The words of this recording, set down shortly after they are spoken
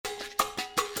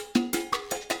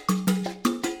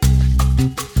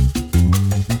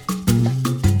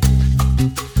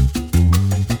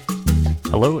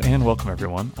and welcome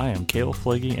everyone. I am Caleb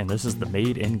Flagey, and this is the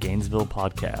Made in Gainesville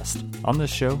podcast. On this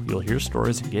show, you'll hear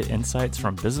stories and get insights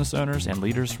from business owners and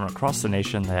leaders from across the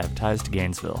nation that have ties to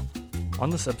Gainesville. On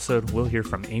this episode, we'll hear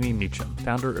from Amy Meacham,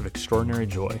 founder of Extraordinary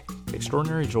Joy.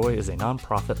 Extraordinary Joy is a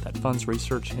nonprofit that funds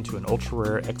research into an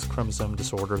ultra-rare X chromosome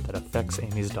disorder that affects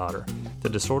Amy's daughter. The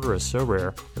disorder is so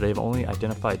rare that they have only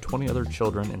identified 20 other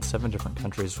children in 7 different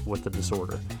countries with the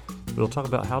disorder. We'll talk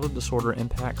about how the disorder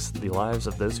impacts the lives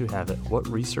of those who have it, what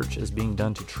research is being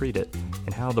done to treat it,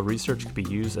 and how the research can be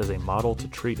used as a model to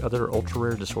treat other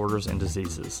ultra-rare disorders and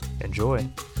diseases. Enjoy!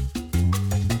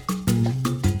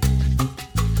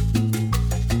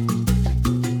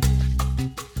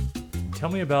 Tell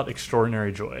me about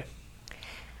Extraordinary Joy.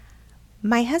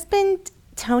 My husband,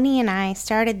 Tony, and I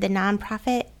started the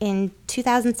nonprofit in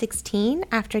 2016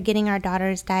 after getting our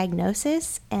daughter's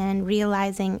diagnosis and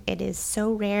realizing it is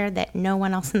so rare that no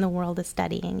one else in the world is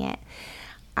studying it.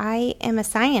 I am a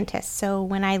scientist, so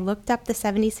when I looked up the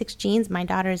 76 genes my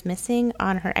daughter is missing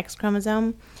on her X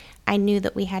chromosome, I knew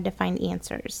that we had to find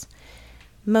answers.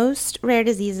 Most rare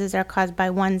diseases are caused by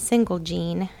one single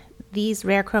gene. These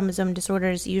rare chromosome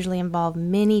disorders usually involve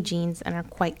many genes and are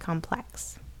quite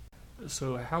complex.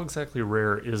 So how exactly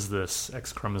rare is this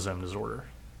X chromosome disorder?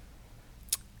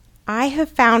 I have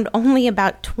found only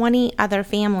about 20 other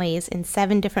families in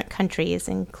 7 different countries,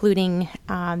 including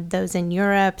those in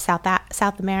Europe,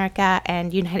 South America,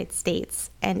 and United States.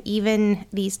 And even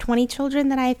these 20 children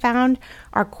that I found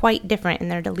are quite different in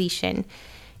their deletion.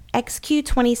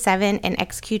 XQ27 and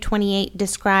XQ28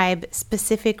 describe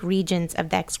specific regions of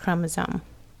the X chromosome,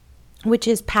 which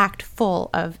is packed full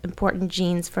of important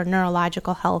genes for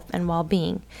neurological health and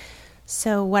well-being.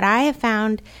 So what I have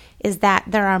found is that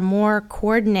there are more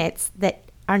coordinates that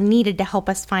are needed to help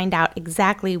us find out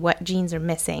exactly what genes are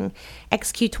missing.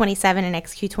 XQ27 and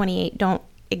XQ28 don't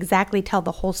exactly tell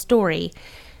the whole story.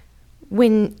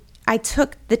 When I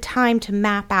took the time to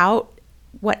map out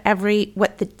what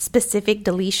the specific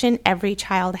deletion every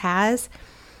child has,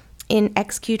 in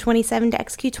XQ27 to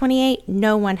XQ28,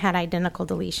 no one had identical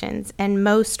deletions, and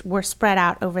most were spread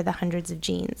out over the hundreds of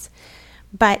genes.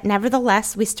 But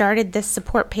nevertheless, we started this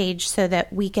support page so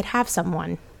that we could have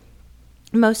someone.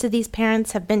 Most of these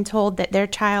parents have been told that their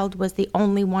child was the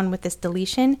only one with this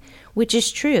deletion, which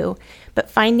is true, but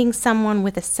finding someone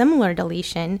with a similar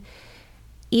deletion,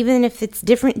 even if it's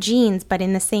different genes but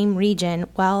in the same region,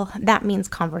 well, that means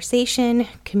conversation,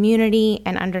 community,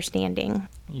 and understanding.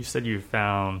 You said you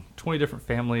found 20 different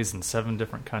families in 7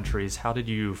 different countries. How did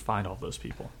you find all those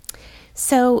people?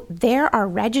 So there are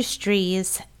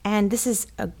registries, and this is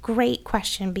a great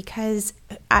question because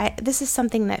this is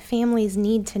something that families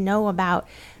need to know about.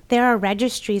 There are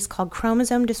registries called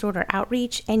Chromosome Disorder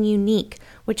Outreach and Unique,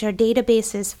 which are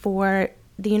databases for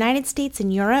the United States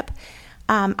and Europe.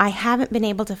 I haven't been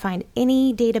able to find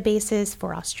any databases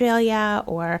for Australia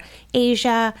or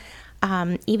Asia,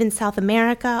 even South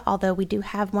America, although we do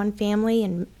have one family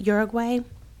in Uruguay.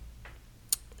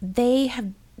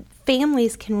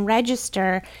 Families can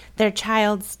register their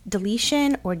child's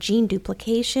deletion or gene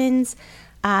duplications.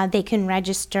 They can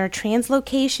register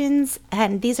translocations,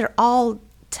 and these are all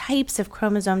types of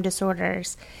chromosome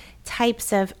disorders,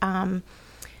 types of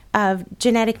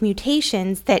genetic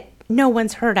mutations that no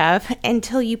one's heard of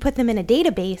until you put them in a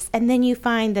database, and then you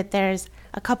find that there's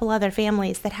a couple other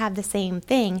families that have the same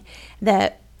thing.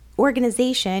 The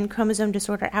organization, Chromosome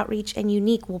Disorder Outreach and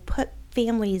Unique, will put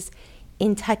families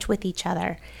in touch with each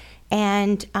other.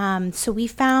 And so we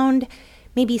found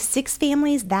maybe 6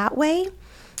 families that way.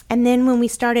 And then when we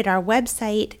started our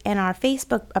website and our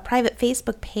a private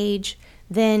Facebook page,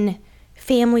 then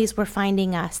families were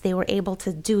finding us. They were able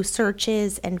to do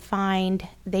searches and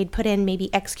they'd put in maybe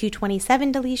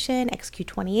XQ27 deletion,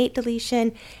 XQ28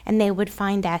 deletion, and they would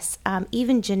find us.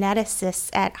 Even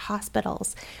geneticists at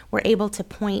hospitals were able to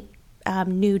point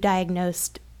new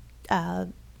diagnosed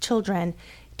children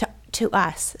to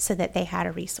us so that they had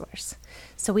a resource.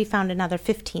 So we found another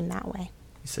 15 that way.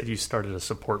 You said you started a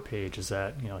support page. Is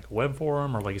that like a web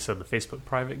forum or, like you said, the Facebook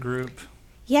private group?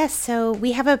 Yes, so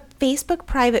we have a Facebook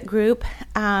private group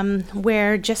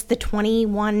where just the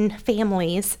 21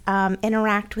 families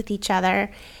interact with each other,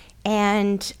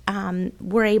 and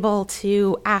we're able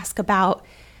to ask about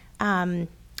some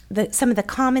of the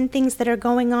common things that are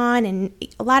going on. And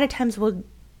a lot of times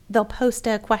they'll post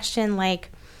a question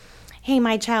like, hey,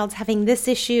 my child's having this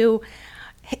issue.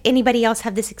 Anybody else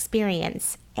have this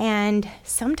experience? And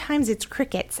sometimes it's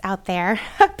crickets out there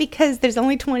because there's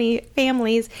only 20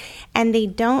 families and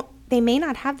they may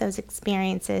not have those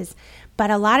experiences, but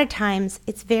a lot of times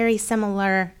it's very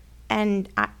similar, and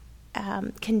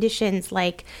conditions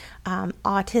like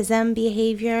autism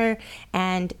behavior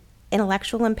and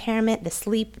intellectual impairment, the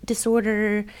sleep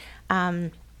disorder,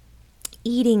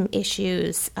 eating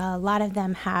issues. A lot of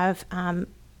them have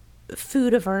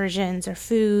food aversions or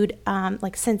food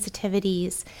like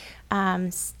sensitivities.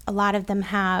 A lot of them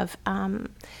have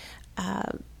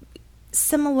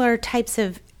similar types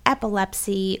of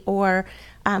epilepsy or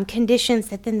conditions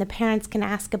that then the parents can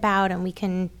ask about, and we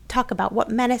can talk about what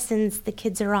medicines the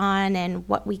kids are on and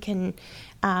what we can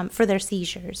for their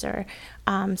seizures or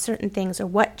certain things, or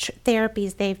what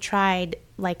therapies they've tried,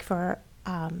 like for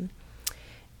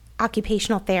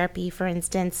occupational therapy, for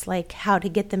instance, like how to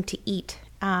get them to eat,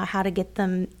 how to get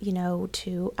them,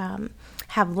 to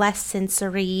have less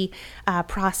sensory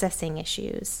processing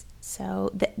issues.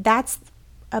 So that's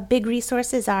a big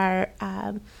resource is our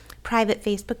private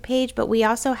Facebook page, but we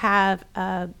also have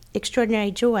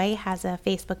Extraordinary Joy has a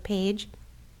Facebook page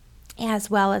as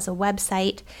well as a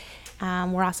website.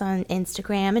 We're also on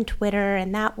Instagram and Twitter,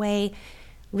 and that way,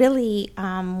 really,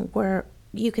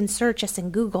 you can search us in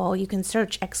Google. You can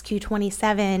search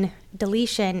XQ27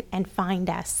 deletion and find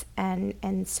us,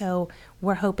 and so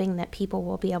we're hoping that people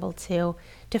will be able to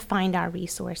find our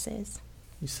resources.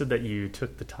 You said that you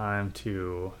took the time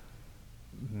to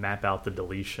map out the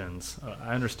deletions.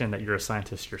 I understand that you're a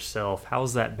scientist yourself. How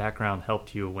has that background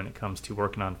helped you when it comes to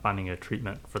working on finding a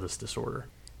treatment for this disorder?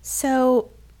 So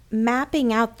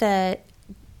mapping out the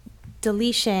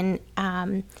deletion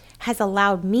has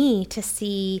allowed me to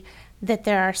see that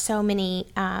there are so many,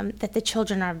 that the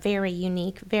children are very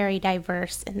unique, very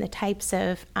diverse in the types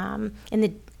of,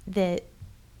 in the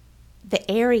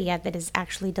area that is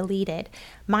actually deleted.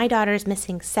 My daughter is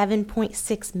missing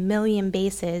 7.6 million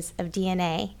bases of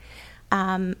DNA.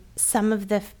 Some of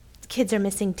the kids are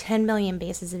missing 10 million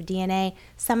bases of DNA.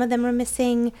 Some of them are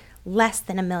missing less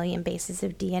than 1 million bases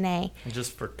of DNA. And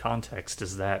just for context,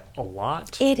 is that a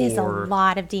lot? It is a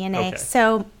lot of DNA. Okay.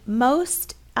 So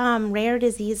most rare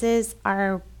diseases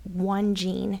are one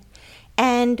gene,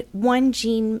 and one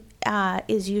gene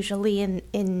is usually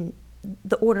in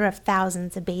the order of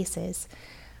thousands of bases.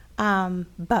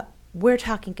 But we're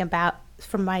talking about,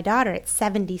 for my daughter, it's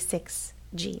 76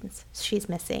 genes she's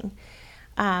missing.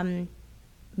 And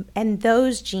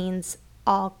those genes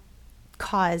all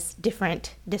cause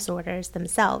different disorders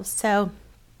themselves. So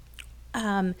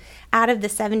out of the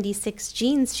 76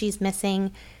 genes she's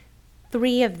missing,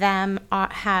 3 of them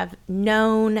have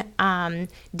known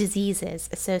diseases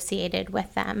associated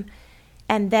with them.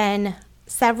 And then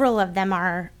several of them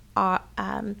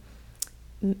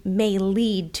may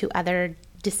lead to other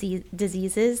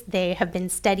diseases. They have been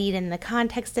studied in the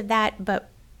context of that, but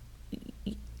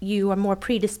you are more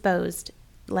predisposed,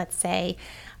 let's say,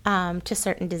 to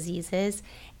certain diseases.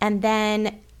 And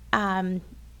then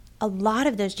a lot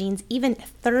of those genes, even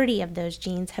 30 of those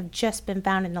genes, have just been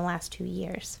found in the last 2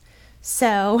 years.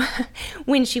 So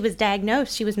when she was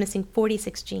diagnosed, she was missing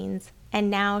 46 genes.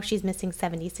 And now she's missing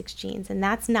 76 genes. And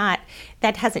that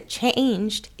hasn't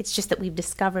changed. It's just that we've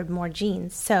discovered more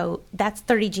genes. So that's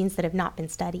 30 genes that have not been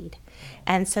studied.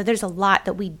 And so there's a lot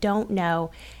that we don't know.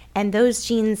 And those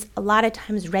genes a lot of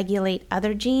times regulate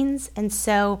other genes. And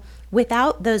so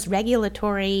without those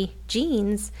regulatory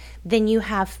genes, then you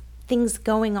have things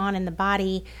going on in the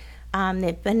body that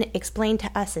have been explained to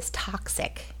us as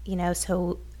toxic.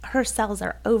 So her cells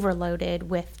are overloaded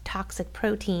with toxic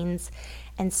proteins.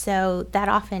 And so that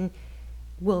often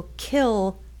will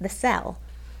kill the cell.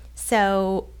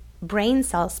 So brain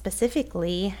cells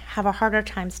specifically have a harder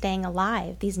time staying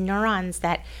alive. These neurons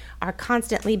that are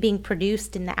constantly being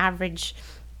produced in the average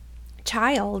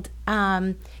child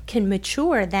can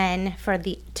mature then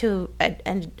to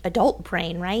an adult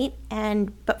brain, right?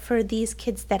 But for these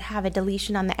kids that have a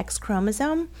deletion on the X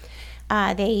chromosome,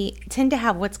 they tend to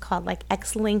have what's called like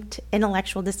X-linked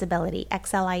intellectual disability.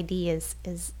 XLID is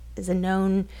a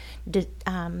known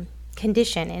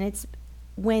condition, and it's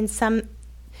when some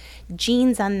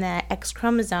genes on the X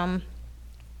chromosome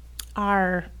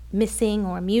are missing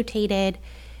or mutated,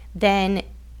 then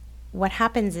what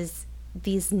happens is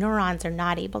these neurons are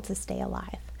not able to stay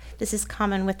alive. This is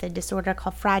common with a disorder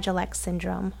called Fragile X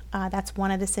syndrome. That's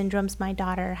one of the syndromes my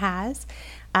daughter has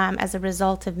as a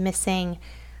result of missing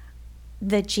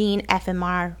the gene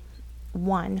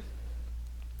FMR1.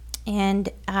 And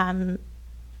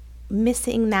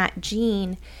missing that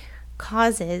gene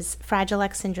causes Fragile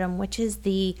X syndrome, which is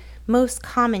the most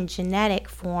common genetic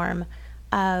form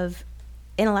of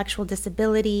intellectual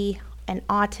disability and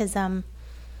autism.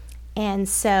 And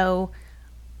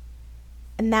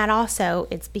that also,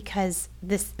 it's because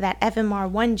that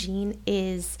FMR1 gene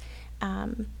is,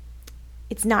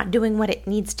 it's not doing what it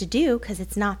needs to do because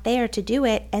it's not there to do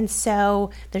it. And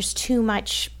so there's too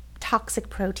much toxic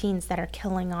proteins that are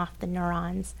killing off the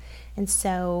neurons. And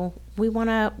so we want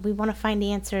to find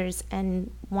answers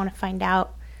and want to find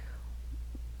out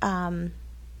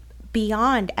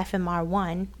beyond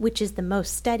FMR1, which is the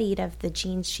most studied of the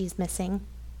genes she's missing,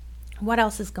 what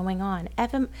else is going on.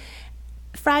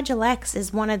 Fragile X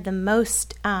is one of the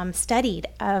most studied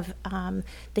of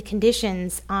the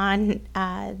conditions on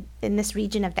in this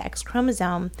region of the X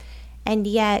chromosome, and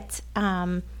yet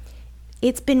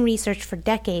it's been researched for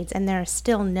decades, and there is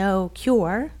still no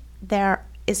cure. There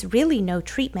is really no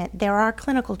treatment. There are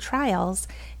clinical trials,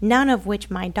 none of which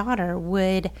my daughter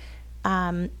would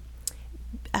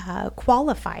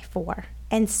qualify for.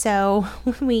 And so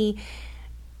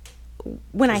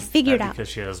when I figured out, because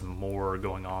she has more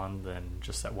going on than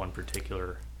just that one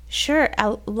particular. Sure,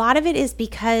 a lot of it is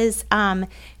because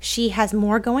she has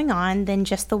more going on than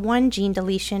just the one gene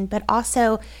deletion, but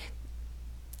also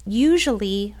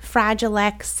usually Fragile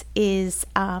X is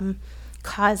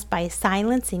caused by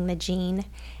silencing the gene,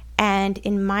 and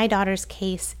in my daughter's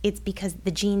case, it's because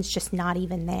the gene's just not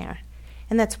even there.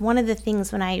 And that's one of the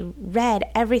things when I read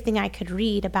everything I could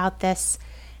read about this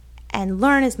and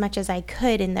learn as much as I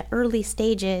could in the early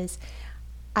stages,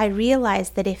 I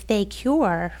realized that if they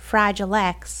cure Fragile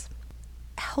X,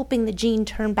 helping the gene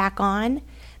turn back on,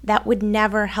 that would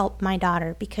never help my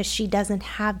daughter because she doesn't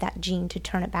have that gene to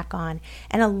turn it back on.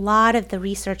 And a lot of the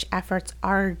research efforts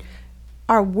are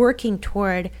working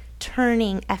toward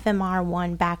turning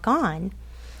FMR1 back on.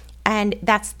 And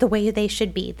that's the way they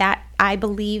should be. That I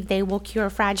believe they will cure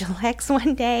Fragile X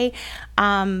one day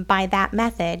by that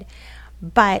method.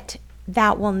 But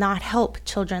that will not help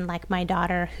children like my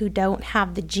daughter who don't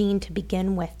have the gene to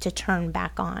begin with to turn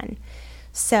back on.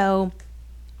 So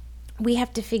we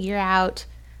have to figure out,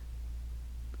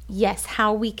 yes,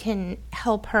 how we can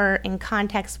help her in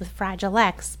context with Fragile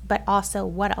X, but also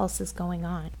what else is going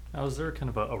on. Now, is there kind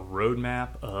of a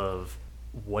roadmap of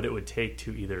what it would take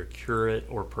to either cure it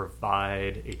or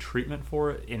provide a treatment for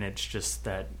it, and it's just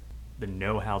that the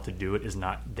know-how to do it is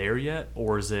not there yet,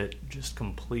 or is it just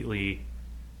completely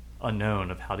unknown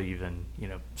of how to even,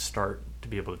 start to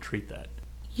be able to treat that?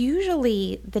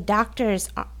 Usually the doctors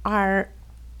are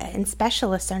and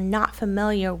specialists are not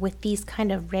familiar with these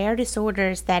kind of rare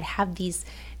disorders that have these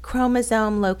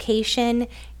chromosome location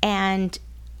and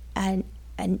a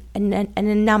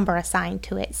number assigned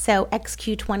to it. So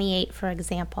XQ28, for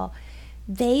example,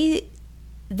 they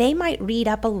might read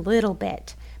up a little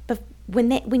bit, but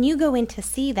when you go in to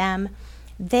see them,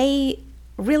 they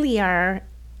really are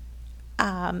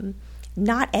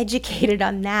not educated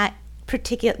on that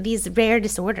these rare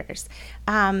disorders.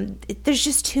 There's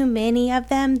just too many of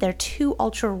them. They're too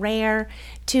ultra rare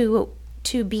to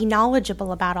be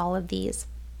knowledgeable about all of these.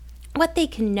 What they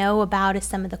can know about is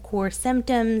some of the core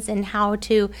symptoms and how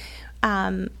to,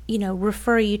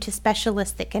 refer you to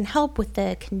specialists that can help with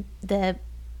the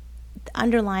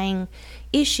underlying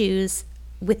issues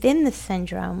within the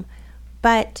syndrome.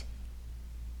 But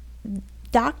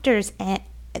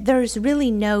there's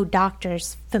really no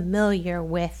doctors familiar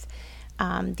with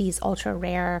these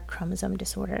ultra-rare chromosome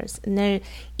disorders. And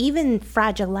even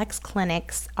Fragile X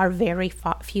clinics are very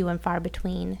few and far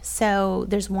between. So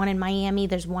there's one in Miami,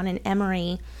 there's one in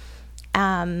Emory,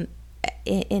 in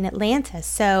Atlanta.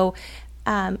 So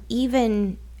I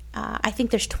think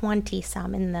there's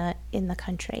 20-some in the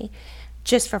country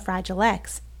just for Fragile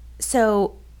X.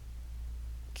 So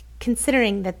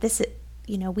considering that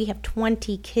we have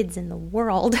 20 kids in the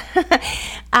world,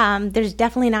 there's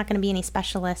definitely not going to be any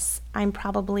specialists. I'm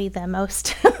probably the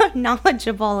most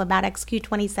knowledgeable about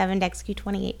XQ27 to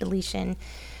XQ28 deletion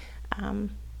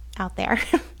out there.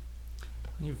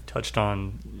 You've touched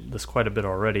on this quite a bit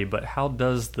already, but how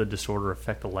does the disorder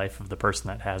affect the life of the person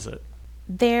that has it?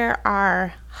 There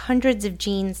are hundreds of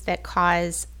genes that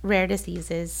cause rare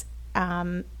diseases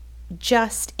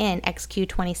just in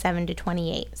XQ27 to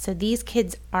 28. So these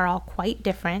kids are all quite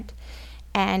different,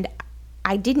 and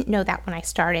I didn't know that when I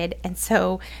started. And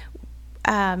so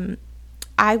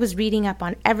I was reading up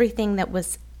on everything that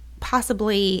was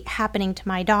possibly happening to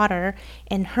my daughter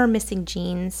and her missing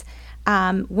genes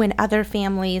when other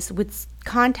families would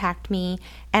contact me,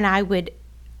 and I would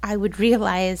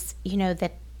realize,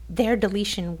 that their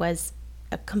deletion was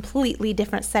a completely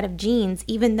different set of genes.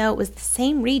 Even though it was the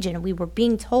same region, we were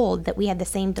being told that we had the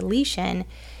same deletion.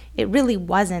 It really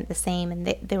wasn't the same, and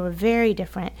they were very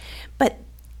different. But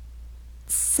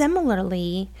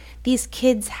similarly, these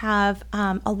kids have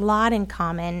a lot in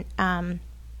common.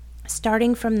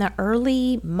 Starting from the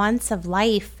early months of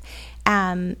life,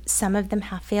 some of them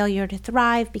have failure to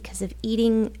thrive because of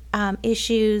eating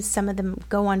issues. Some of them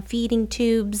go on feeding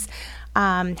tubes,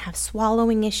 have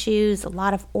swallowing issues, a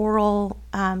lot of oral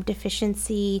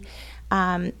deficiency,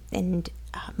 and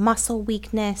muscle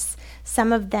weakness.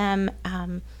 Some of them,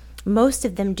 most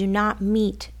of them do not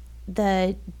meet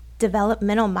the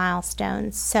developmental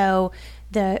milestones. So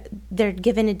they're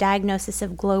given a diagnosis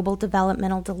of global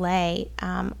developmental delay.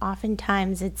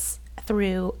 Oftentimes it's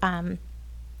through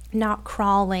not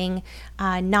crawling,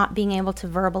 not being able to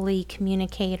verbally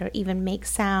communicate or even make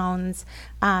sounds,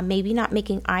 maybe not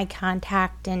making eye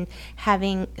contact, and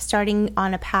starting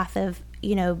on a path of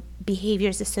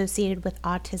behaviors associated with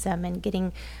autism and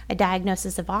getting a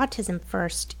diagnosis of autism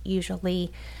first,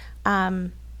 usually.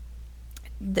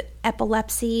 The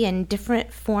epilepsy and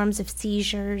different forms of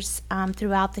seizures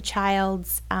throughout the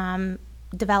child's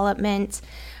development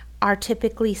are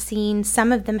typically seen.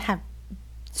 Some of them have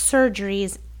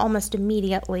surgeries almost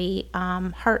immediately,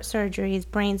 heart surgeries,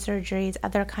 brain surgeries,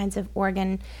 other kinds of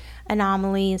organ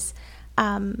anomalies.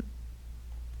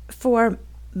 For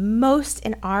most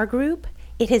in our group,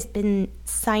 it has been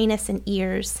sinus and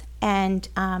ears, and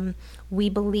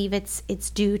we believe it's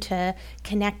due to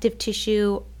connective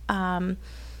tissue, that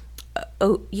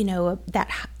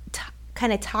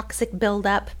kind of toxic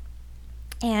buildup,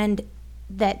 and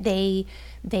that they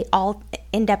all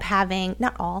end up having,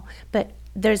 not all, but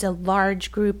there's a large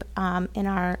group in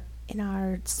our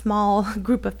small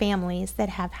group of families that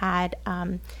have had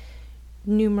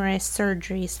numerous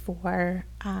surgeries for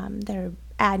their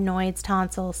adenoids,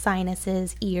 tonsils,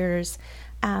 sinuses, ears,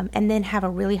 and then have a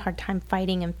really hard time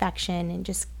fighting infection and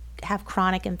just have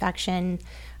chronic infection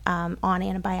on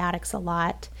antibiotics a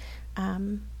lot.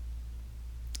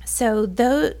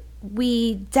 So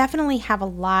we definitely have a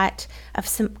lot of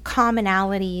some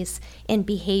commonalities in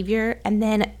behavior, and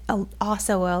then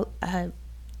also a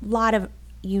lot of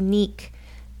unique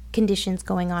conditions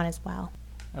going on as well.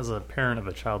 As a parent of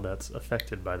a child that's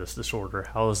affected by this disorder,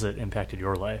 how has it impacted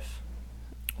your life?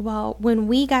 Well, when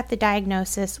we got the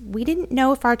diagnosis, we didn't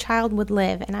know if our child would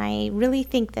live, and I really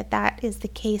think that is the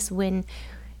case when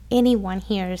anyone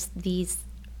hears these.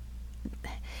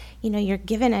 You're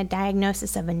given a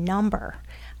diagnosis of a number,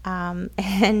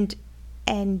 and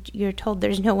you're told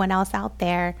there's no one else out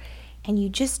there, and you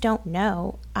just don't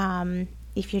know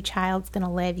if your child's going to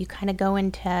live. You kind of go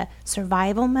into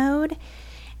survival mode,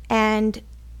 and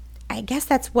I guess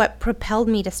that's what propelled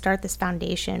me to start this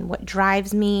foundation, what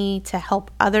drives me to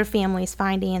help other families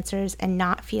find answers and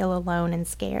not feel alone and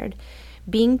scared.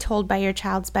 Being told by your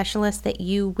child specialist that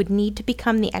you would need to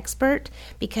become the expert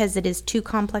because it is too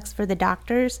complex for the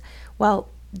doctors, well,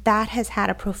 that has had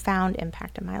a profound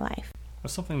impact on my life.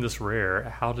 With something this rare,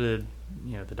 how did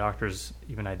the doctors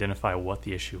even identify what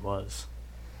the issue was?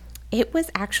 It was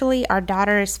actually our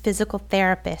daughter's physical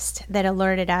therapist that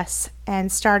alerted us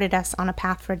and started us on a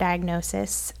path for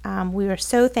diagnosis. We were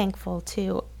so thankful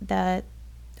to the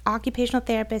occupational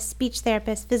therapist, speech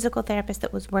therapist, physical therapist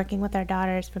that was working with our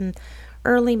daughters from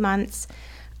early months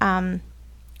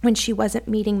when she wasn't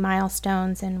meeting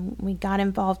milestones, and we got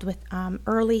involved with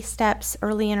early steps,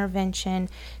 early intervention.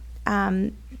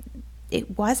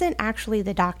 It wasn't actually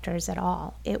the doctors at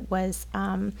all. It was,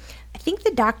 I think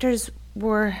the doctors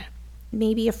were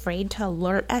maybe afraid to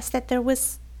alert us that there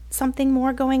was something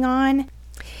more going on.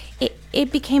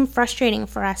 It became frustrating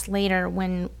for us later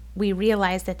when we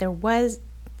realized that there was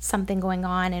something going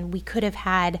on and we could have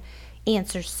had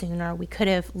answers sooner. We could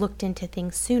have looked into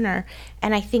things sooner.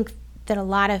 And I think that a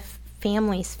lot of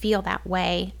families feel that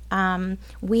way.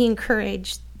 We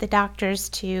encourage the doctors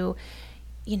to,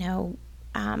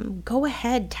 go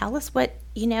ahead, tell us what,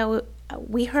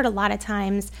 we heard a lot of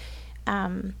times,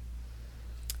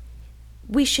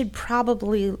 we should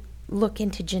probably look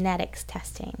into genetics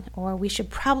testing, or we should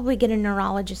probably get a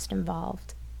neurologist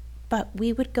involved. But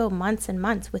we would go months and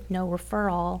months with no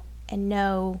referral and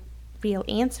no real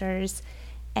answers,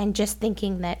 and just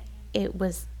thinking that it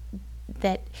was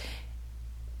that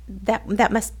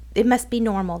must be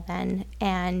normal then,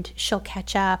 and she'll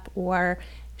catch up, or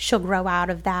she'll grow out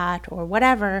of that, or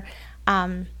whatever.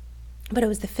 But it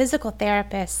was the physical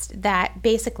therapist that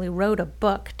basically wrote a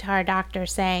book to our doctor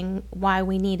saying why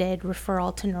we needed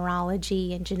referral to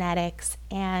neurology and genetics,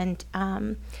 and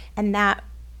that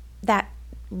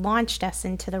launched us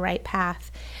into the right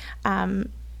path.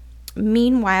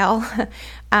 Meanwhile,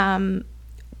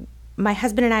 my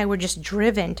husband and I were just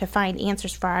driven to find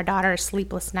answers for our daughter's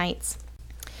sleepless nights.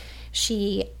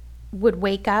 She would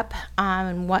wake up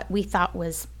on what we thought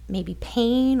was maybe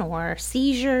pain or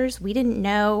seizures. We didn't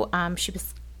know. She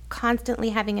was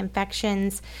constantly having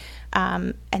infections.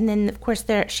 And then, of course,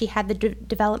 she had the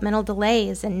developmental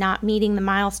delays and not meeting the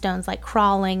milestones like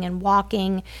crawling and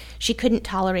walking. She couldn't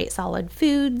tolerate solid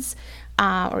foods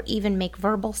or even make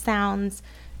verbal sounds.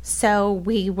 So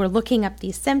we were looking up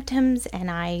these symptoms,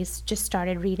 and I just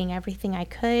started reading everything I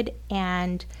could,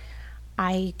 and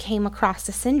I came across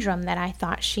a syndrome that I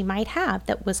thought she might have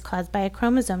that was caused by a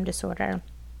chromosome disorder.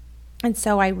 And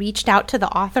so I reached out to the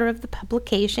author of the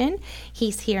publication.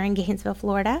 He's here in Gainesville,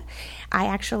 Florida. I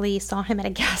actually saw him at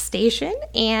a gas station,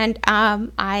 and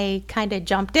I kind of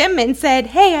jumped him and said,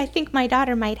 hey, I think my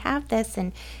daughter might have this.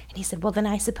 And he said, well, then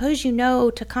I suppose you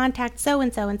know to contact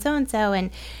so-and-so and so-and-so.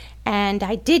 And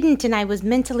I didn't, and I was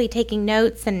mentally taking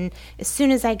notes. And as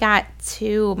soon as I got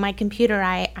to my computer,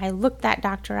 I looked that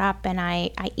doctor up, and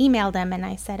I emailed him, and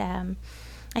I said,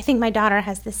 I think my daughter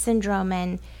has this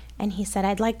syndrome. And he said,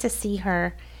 I'd like to see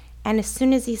her. And as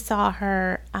soon as he saw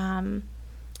her,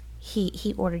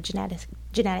 he ordered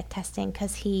genetic testing,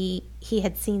 because he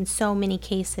had seen so many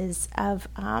cases of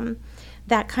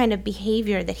that kind of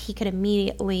behavior that he could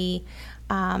immediately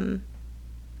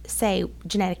say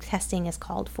genetic testing is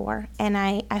called for. And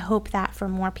I hope that for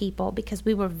more people, because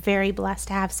we were very blessed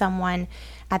to have someone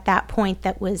at that point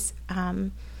that was not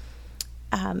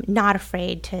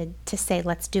afraid to say,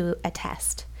 let's do a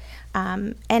test.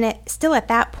 And still at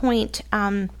that point,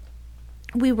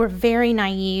 we were very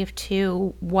naive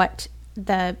to what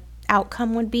the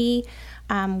outcome would be.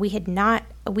 We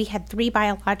had 3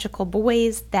 biological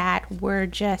boys that were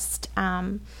just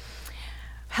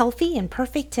healthy and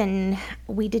perfect, and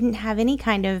we didn't have any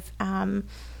kind of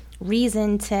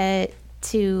reason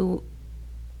to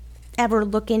ever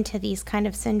look into these kind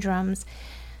of syndromes.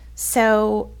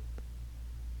 So,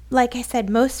 like I said,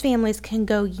 most families can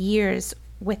go years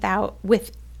without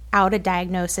a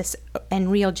diagnosis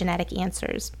and real genetic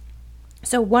answers.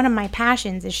 So one of my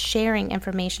passions is sharing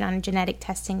information on genetic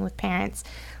testing with parents.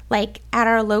 Like at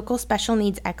our local special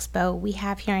needs expo we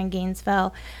have here in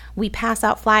Gainesville, we pass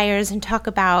out flyers and talk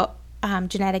about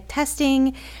genetic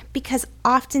testing, because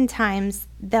oftentimes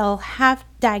they'll have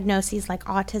diagnoses like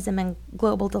autism and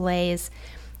global delays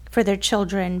for their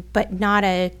children, but not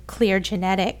a clear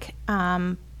genetic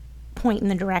point in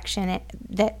the direction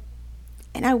that.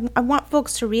 And I want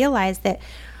folks to realize that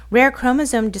rare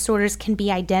chromosome disorders can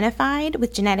be identified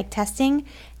with genetic testing,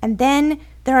 and then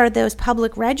there are those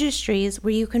public registries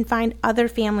where you can find other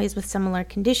families with similar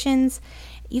conditions.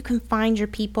 You can find your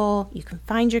people, you can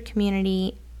find your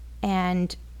community,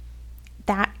 and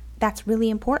that's really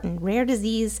important. Rare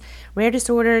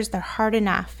disorders, they're hard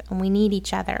enough, and we need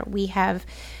each other. We have,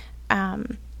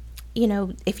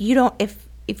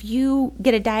 if you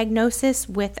get a diagnosis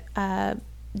with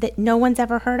that no one's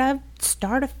ever heard of,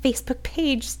 start a Facebook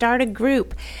page, start a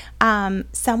group.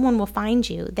 Someone will find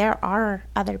you. There are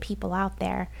other people out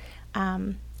there,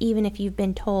 even if you've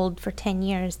been told for 10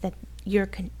 years that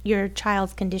your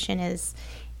child's condition is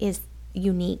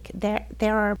unique. There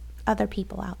are other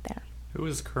people out there. Who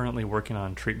is currently working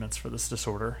on treatments for this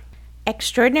disorder?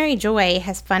 Extraordinary Joy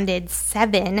has funded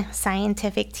 7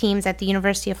 scientific teams at the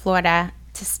University of Florida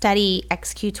to study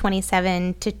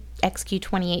XQ27 to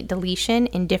XQ28 deletion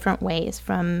in different ways,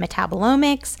 from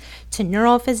metabolomics to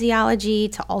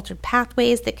neurophysiology to altered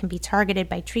pathways that can be targeted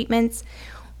by treatments.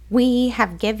 We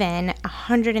have given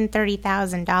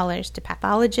 $130,000 to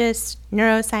pathologists,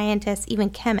 neuroscientists, even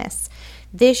chemists.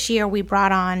 This year we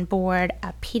brought on board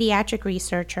a pediatric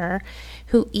researcher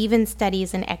who even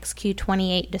studies an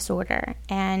XQ28 disorder,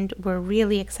 and we're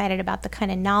really excited about the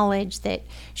kind of knowledge that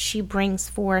she brings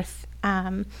forth,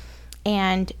 and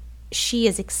she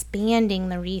is expanding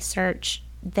the research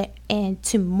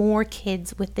to more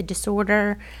kids with the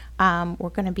disorder. We're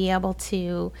going to be able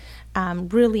to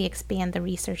really expand the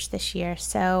research this year.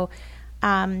 So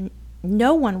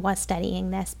no one was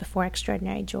studying this before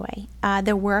Extraordinary Joy.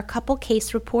 There were a couple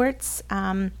case reports,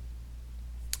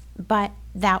 but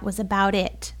that was about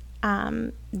it.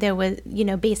 There was,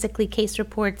 basically case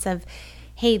reports of,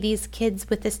 hey, these kids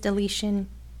with this deletion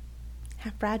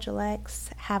have Fragile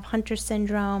X, have Hunter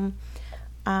syndrome,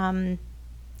 and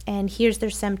here's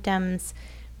their symptoms,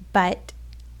 but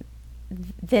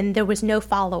then there was no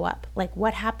follow-up. Like,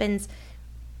 what happens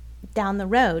down the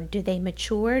road? Do they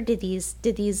mature? Did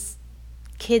these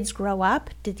kids grow up?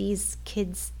 Did these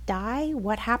kids die?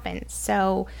 What happens?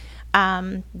 So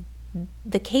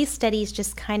the case studies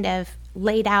just kind of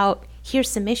laid out, here's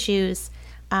some issues.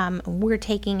 We're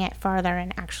taking it farther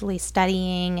and actually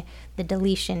studying the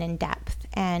deletion in depth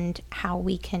and how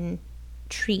we can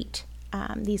treat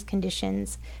these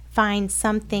conditions, find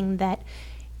something that,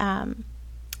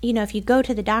 if you go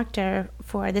to the doctor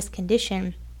for this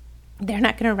condition, they're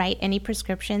not going to write any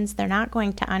prescriptions. They're not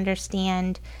going to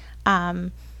understand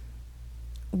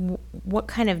what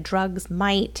kind of drugs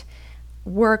might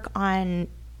work on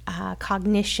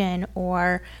cognition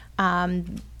or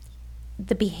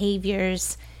the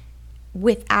behaviors.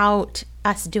 without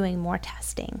us doing more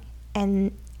testing.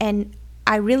 And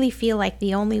I really feel like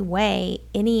the only way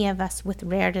any of us with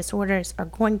rare disorders are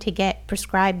going to get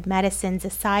prescribed medicines,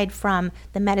 aside from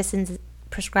the medicines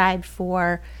prescribed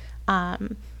for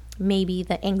maybe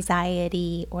the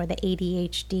anxiety or the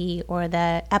ADHD or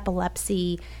the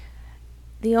epilepsy,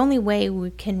 the only way we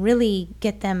can really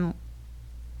get them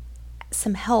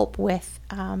some help with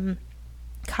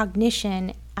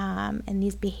cognition and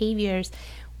these behaviors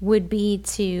would be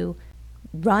to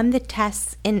run the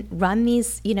tests and run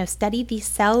these, study these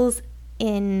cells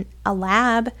in a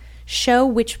lab, show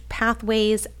which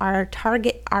pathways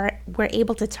we're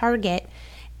able to target,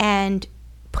 and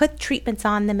put treatments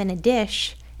on them in a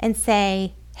dish and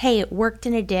say, hey, it worked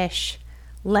in a dish,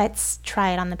 let's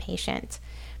try it on the patient.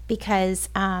 Because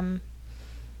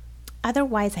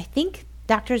otherwise, I think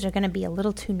doctors are going to be a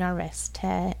little too nervous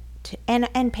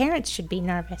and parents should be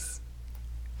nervous.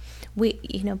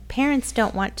 Parents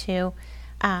don't want to,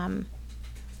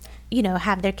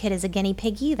 have their kid as a guinea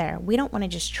pig either. We don't want to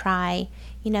just try,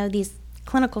 these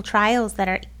clinical trials that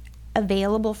are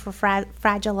available for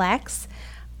Fragile X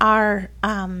are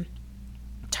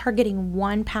targeting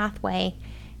one pathway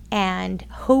and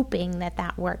hoping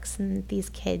that works in these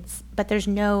kids, but there's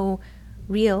no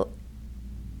real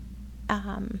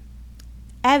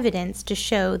evidence to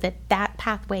show that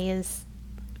pathway is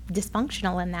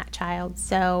dysfunctional in that child.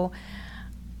 So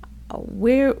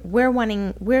we're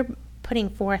putting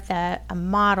forth a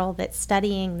model that's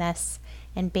studying this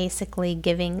and basically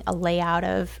giving a layout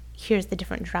of here's the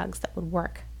different drugs that would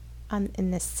work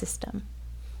in this system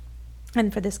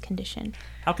and for this condition.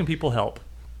 How can people help?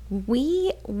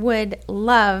 We would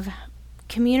love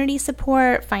community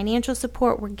support, financial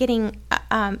support. We're getting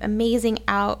amazing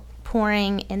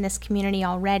outpouring in this community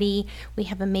already. We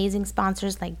have amazing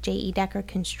sponsors like J.E. Decker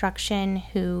Construction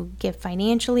who give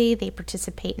financially. They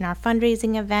participate in our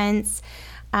fundraising events.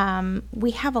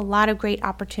 We have a lot of great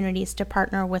opportunities to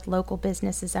partner with local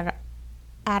businesses at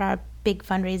our big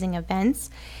fundraising events.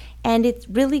 And it's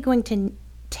really going to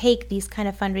take these kind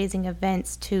of fundraising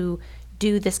events to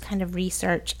do this kind of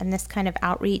research and this kind of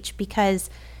outreach, because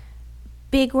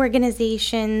big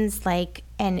organizations like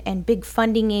and big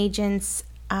funding agencies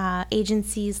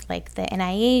like the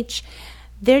NIH,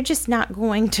 they're just not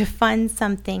going to fund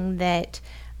something that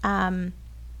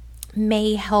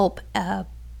may help a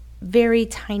very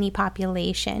tiny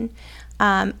population.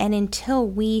 And until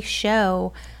we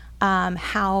show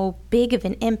how big of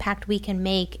an impact we can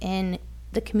make in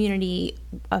the community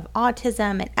of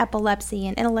autism and epilepsy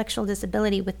and intellectual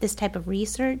disability with this type of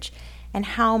research, and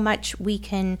how much we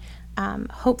can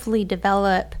hopefully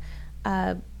develop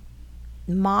a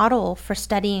model for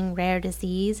studying rare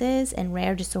diseases and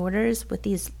rare disorders with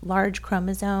these large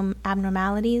chromosome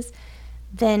abnormalities,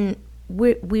 then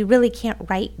we really can't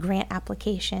write grant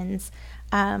applications.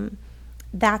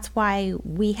 That's why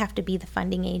we have to be the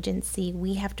funding agency.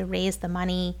 We have to raise the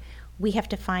money. We have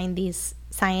to find these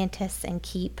scientists and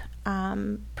keep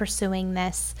pursuing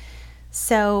this.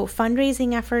 So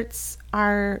fundraising efforts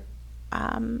are,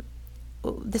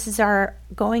 this is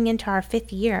going into our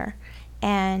 5th year,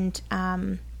 and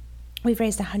we've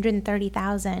raised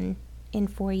 $130,000 in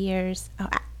 4 years. Oh,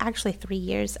 actually 3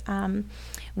 years.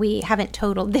 We haven't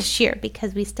totaled this year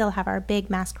because we still have our big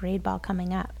masquerade ball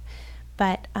coming up.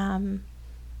 But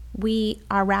we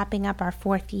are wrapping up our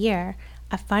 4th year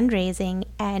of fundraising,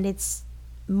 and it's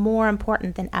more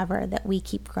important than ever that we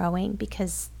keep growing,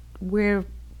 because we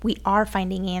are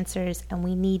finding answers, and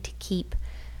we need to keep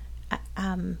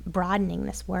broadening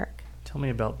this work. Tell me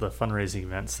about the fundraising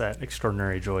events that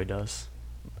Extraordinary Joy does.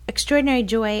 Extraordinary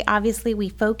Joy, obviously we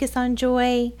focus on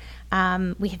joy.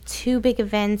 We have 2 big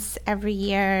events every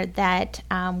year that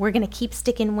we're going to keep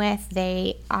sticking with.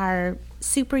 They are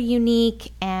super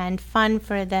unique and fun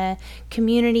for the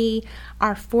community.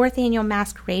 Our 4th annual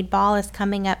Masquerade Ball is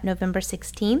coming up November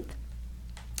 16th,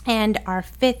 and our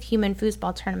 5th Human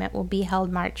Foosball Tournament will be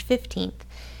held March 15th.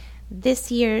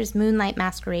 This year's Moonlight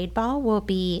Masquerade Ball will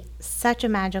be such a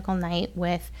magical night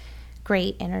with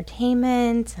great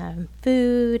entertainment,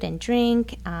 food and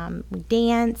drink, we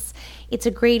dance. It's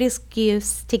a great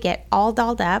excuse to get all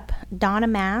dolled up, don a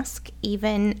mask,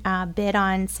 even bid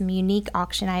on some unique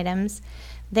auction items.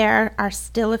 There are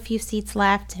still a few seats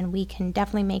left, and we can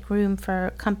definitely make room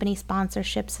for company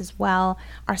sponsorships as well.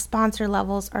 Our sponsor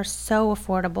levels are so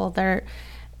affordable.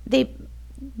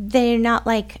 They're not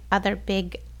like other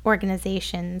big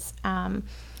organizations.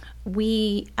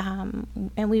 We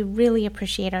really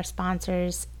appreciate our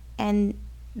sponsors, and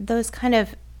those kind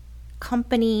of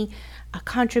company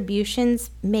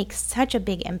contributions make such a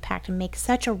big impact and make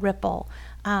such a ripple.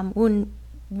 When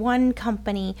one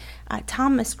company,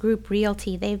 Thomas Group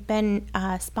Realty, they've been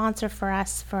a sponsor for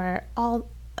us for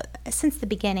since the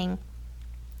beginning.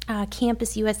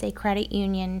 Campus USA Credit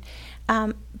Union.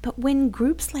 But when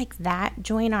groups like that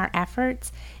join our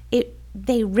efforts,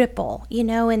 they ripple,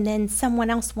 and then someone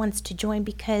else wants to join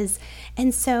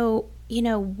and so,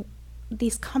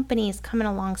 these companies coming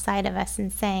alongside of us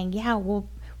and saying, yeah, we'll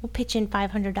pitch in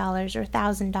 $500 or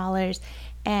 $1,000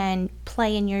 and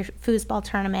play in your foosball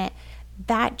tournament.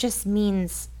 That just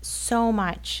means so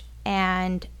much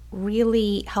and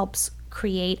really helps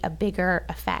create a bigger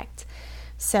effect.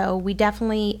 So we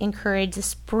definitely encourage the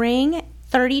spring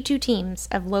 32 teams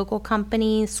of local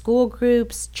companies, school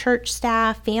groups, church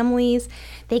staff, families.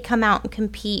 They come out and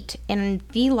compete in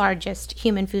the largest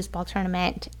human foosball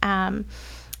tournament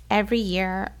every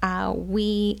year.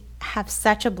 We have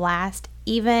such a blast.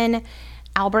 Even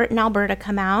Albert and Alberta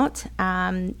come out,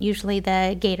 usually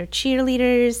the Gator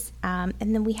cheerleaders, and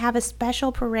then we have a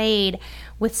special parade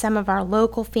with some of our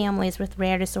local families with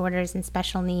rare disorders and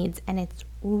special needs, and it's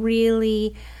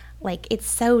really it's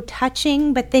so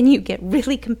touching, but then you get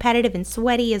really competitive and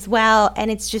sweaty as well, and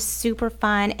it's just super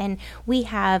fun. And we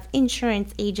have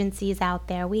insurance agencies out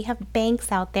there, we have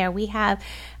banks out there, we have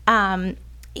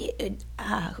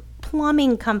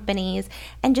plumbing companies,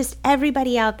 and just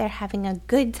everybody out there having a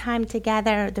good time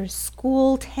together. There's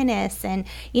school tennis, and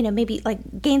maybe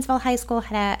Gainesville High School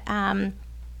had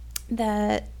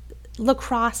the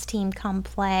lacrosse team come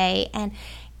play, and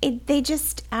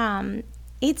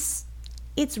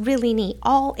it's really neat.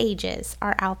 All ages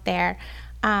are out there,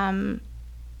 and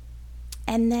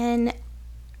then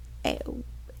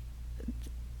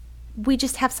we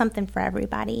just have something for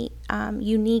everybody.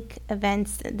 Unique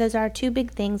events. Those are our two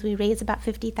big things. We raise about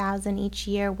 $50,000 each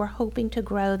year. We're hoping to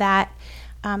grow that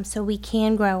so we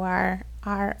can grow our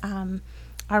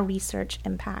research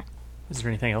impact. Is there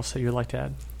anything else that you would like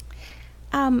to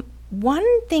add?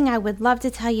 One thing I would love to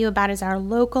tell you about is our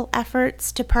local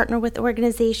efforts to partner with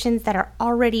organizations that are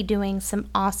already doing some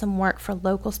awesome work for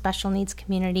local special needs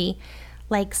community,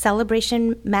 like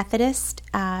Celebration Methodist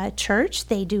Church.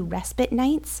 They do respite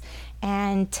nights,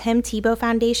 and Tim Tebow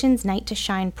Foundation's Night to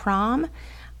Shine Prom.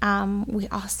 We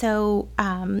also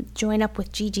join up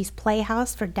with Gigi's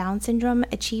Playhouse for Down Syndrome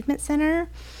Achievement Center.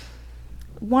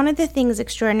 One of the things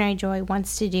Extraordinary Joy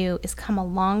wants to do is come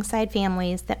alongside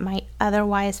families that might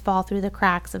otherwise fall through the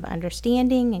cracks of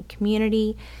understanding and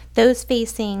community, those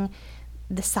facing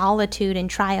the solitude and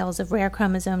trials of rare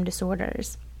chromosome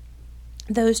disorders,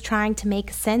 those trying to make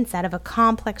sense out of a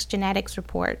complex genetics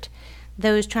report,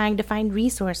 those trying to find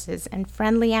resources and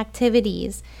friendly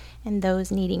activities, and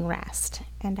those needing rest.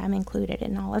 And I'm included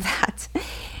in all of that.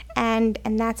 And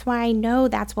that's why I know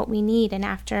that's what we need. And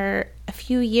after a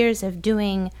few years of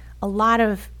doing a lot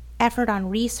of effort on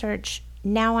research,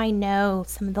 now I know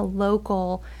some of the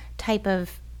local type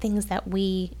of things that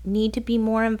we need to be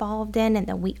more involved in and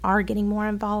that we are getting more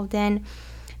involved in.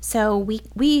 So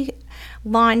we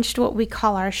launched what we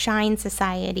call our Shine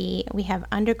Society. We have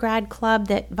undergrad club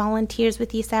that volunteers with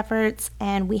these efforts,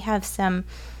 and we have some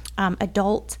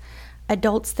adults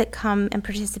that come and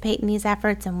participate in these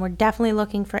efforts, and we're definitely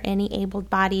looking for any able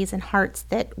bodies and hearts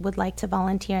that would like to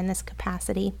volunteer in this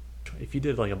capacity. If you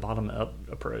did a bottom-up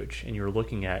approach and you were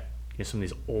looking at some of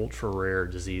these ultra-rare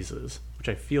diseases, which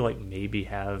I feel like maybe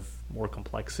have more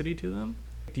complexity to them,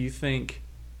 do you think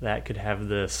that could have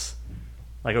this,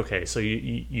 okay, so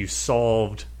you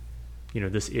solved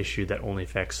this issue that only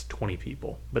affects 20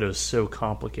 people, but it was so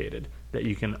complicated that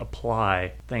you can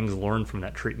apply things learned from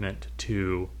that treatment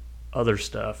to other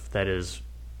stuff that is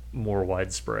more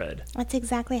widespread. That's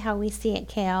exactly how we see it,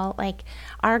 Kale.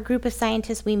 Our group of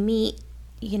scientists, we meet,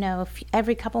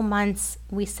 every couple months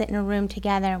we sit in a room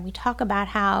together and we talk about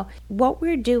how what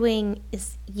we're doing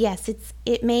is, yes,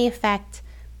 it may affect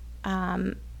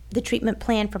the treatment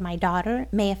plan for my daughter,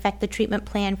 may affect the treatment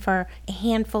plan for a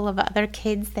handful of other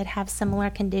kids that have similar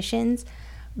conditions,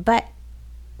 but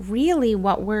really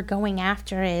what we're going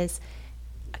after is,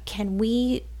 can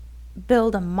we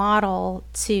build a model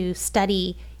to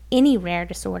study any rare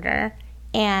disorder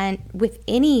and with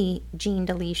any gene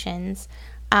deletions,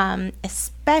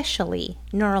 especially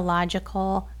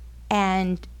neurological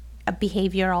and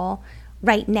behavioral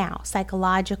right now,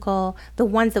 psychological, the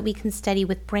ones that we can study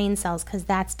with brain cells, because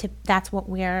that's what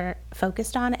we're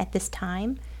focused on at this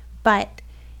time. But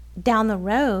down the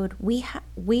road, we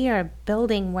are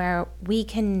building where we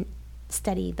can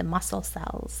study the muscle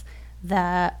cells,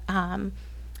 the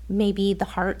maybe the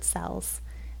heart cells,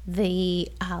 the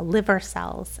liver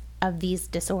cells of these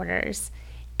disorders,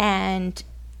 and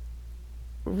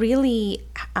really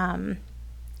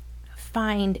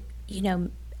find,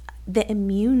 the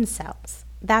immune cells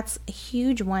that's a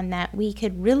huge one that we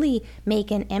could really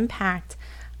make an impact,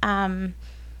 and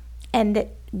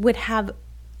that would have,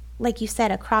 like you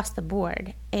said, across the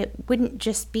board. It wouldn't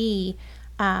just be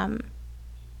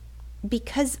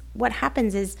because what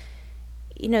happens is,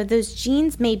 those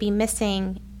genes may be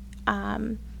missing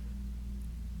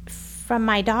from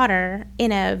my daughter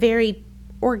in a very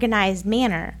organized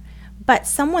manner, but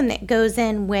someone that goes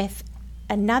in with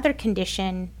another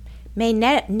condition may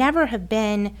never have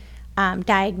been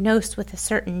diagnosed with a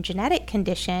certain genetic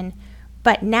condition,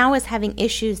 but now is having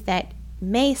issues that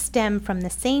may stem from the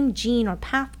same gene or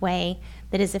pathway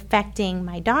that is affecting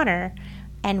my daughter,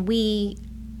 and we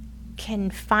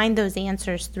can find those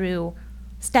answers through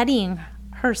studying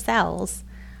her cells,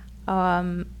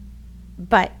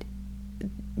 but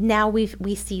now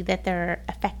we see that they're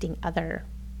affecting other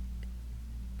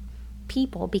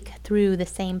people through the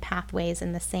same pathways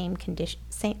and the same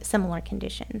similar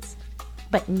conditions,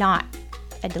 but not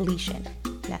a deletion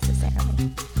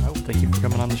necessarily. Well, thank you for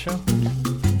coming on the show.